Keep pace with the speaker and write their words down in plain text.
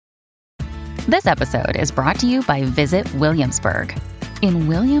This episode is brought to you by Visit Williamsburg. In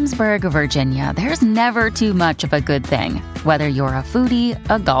Williamsburg, Virginia, there's never too much of a good thing. Whether you're a foodie,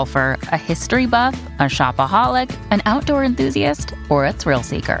 a golfer, a history buff, a shopaholic, an outdoor enthusiast, or a thrill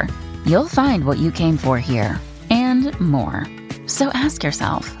seeker, you'll find what you came for here and more. So ask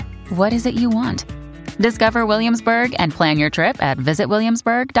yourself, what is it you want? Discover Williamsburg and plan your trip at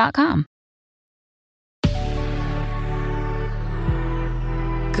visitwilliamsburg.com.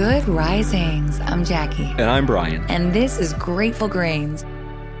 Good risings. I'm Jackie. And I'm Brian. And this is Grateful Grains.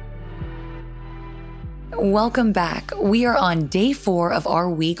 Welcome back. We are on day 4 of our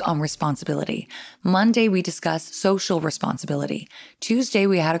week on responsibility. Monday, we discussed social responsibility. Tuesday,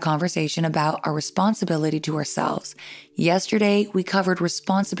 we had a conversation about our responsibility to ourselves. Yesterday, we covered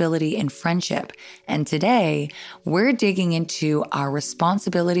responsibility in friendship. And today, we're digging into our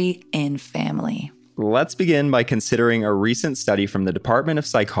responsibility in family. Let's begin by considering a recent study from the Department of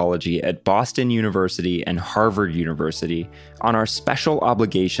Psychology at Boston University and Harvard University on our special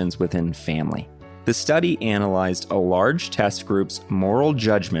obligations within family. The study analyzed a large test group's moral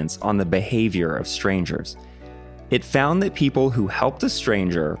judgments on the behavior of strangers. It found that people who helped a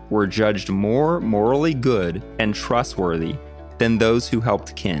stranger were judged more morally good and trustworthy than those who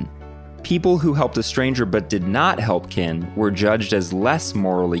helped kin. People who helped a stranger but did not help kin were judged as less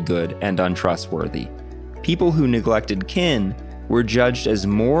morally good and untrustworthy. People who neglected kin were judged as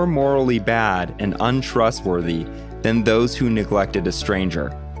more morally bad and untrustworthy than those who neglected a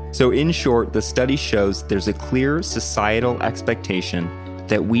stranger. So in short, the study shows there's a clear societal expectation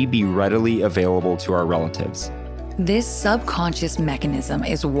that we be readily available to our relatives. This subconscious mechanism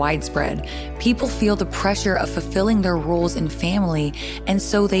is widespread. People feel the pressure of fulfilling their roles in family, and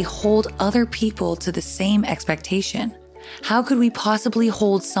so they hold other people to the same expectation. How could we possibly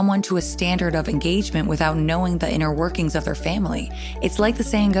hold someone to a standard of engagement without knowing the inner workings of their family? It's like the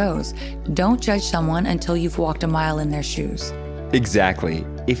saying goes, don't judge someone until you've walked a mile in their shoes. Exactly.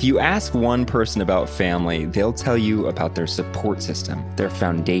 If you ask one person about family, they'll tell you about their support system, their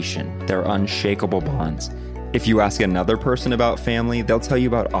foundation, their unshakable bonds. If you ask another person about family, they'll tell you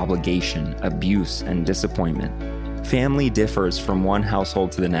about obligation, abuse, and disappointment. Family differs from one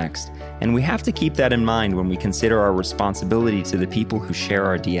household to the next, and we have to keep that in mind when we consider our responsibility to the people who share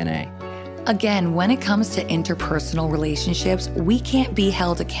our DNA. Again, when it comes to interpersonal relationships, we can't be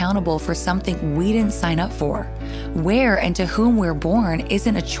held accountable for something we didn't sign up for. Where and to whom we're born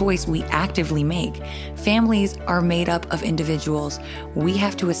isn't a choice we actively make. Families are made up of individuals. We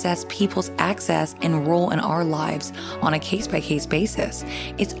have to assess people's access and role in our lives on a case-by-case basis.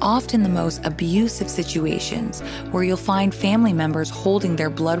 It's often the most abusive situations where you'll find family members holding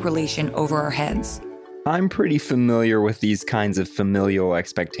their blood relation over our heads. I'm pretty familiar with these kinds of familial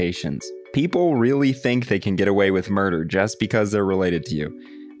expectations. People really think they can get away with murder just because they're related to you.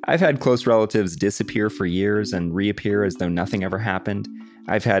 I've had close relatives disappear for years and reappear as though nothing ever happened.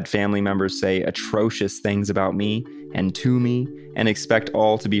 I've had family members say atrocious things about me and to me and expect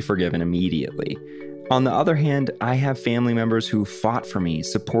all to be forgiven immediately. On the other hand, I have family members who fought for me,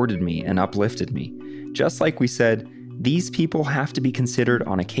 supported me, and uplifted me. Just like we said, these people have to be considered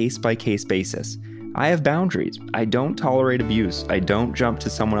on a case-by-case basis. I have boundaries. I don't tolerate abuse. I don't jump to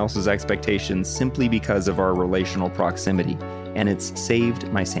someone else's expectations simply because of our relational proximity, and it's saved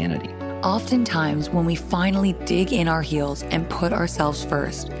my sanity. Oftentimes, when we finally dig in our heels and put ourselves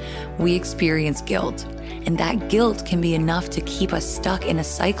first, we experience guilt. And that guilt can be enough to keep us stuck in a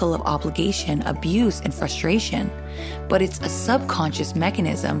cycle of obligation, abuse, and frustration. But it's a subconscious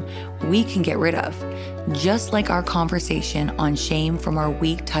mechanism we can get rid of. Just like our conversation on shame from our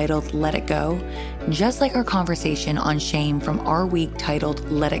week titled Let It Go, just like our conversation on shame from our week titled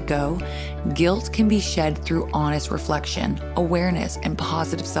Let It Go, guilt can be shed through honest reflection, awareness, and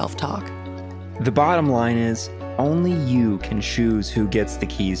positive self-talk. The bottom line is, only you can choose who gets the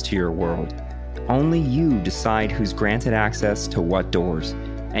keys to your world. Only you decide who's granted access to what doors,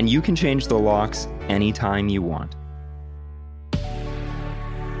 and you can change the locks anytime you want.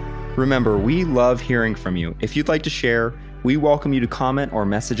 Remember, we love hearing from you. If you'd like to share, we welcome you to comment or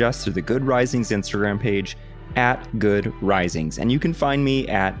message us through the Good Risings Instagram page @GoodRisings. And you can find me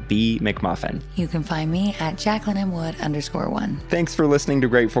at BMcMuffin. You can find me at JacquelineMWood_1. Thanks for listening to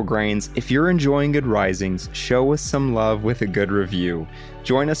Grateful Grains. If you're enjoying Good Risings, show us some love with a good review.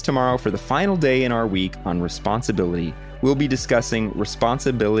 Join us tomorrow for the final day in our week on responsibility. We'll be discussing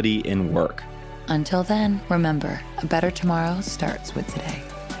responsibility in work. Until then, remember, a better tomorrow starts with today.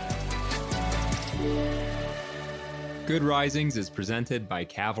 Good Risings is presented by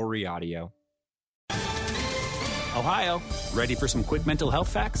Cavalry Audio. Ohio, ready for some quick mental health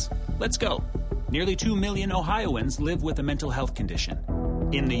facts? Let's go. Nearly 2 million Ohioans live with a mental health condition.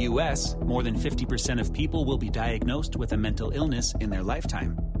 In the U.S., more than 50% of people will be diagnosed with a mental illness in their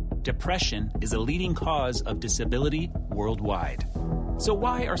lifetime. Depression is a leading cause of disability worldwide. So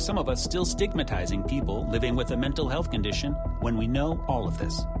why are some of us still stigmatizing people living with a mental health condition when we know all of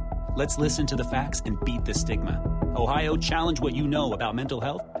this? Let's listen to the facts and beat the stigma. Ohio, challenge what you know about mental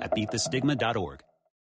health at beatthestigma.org.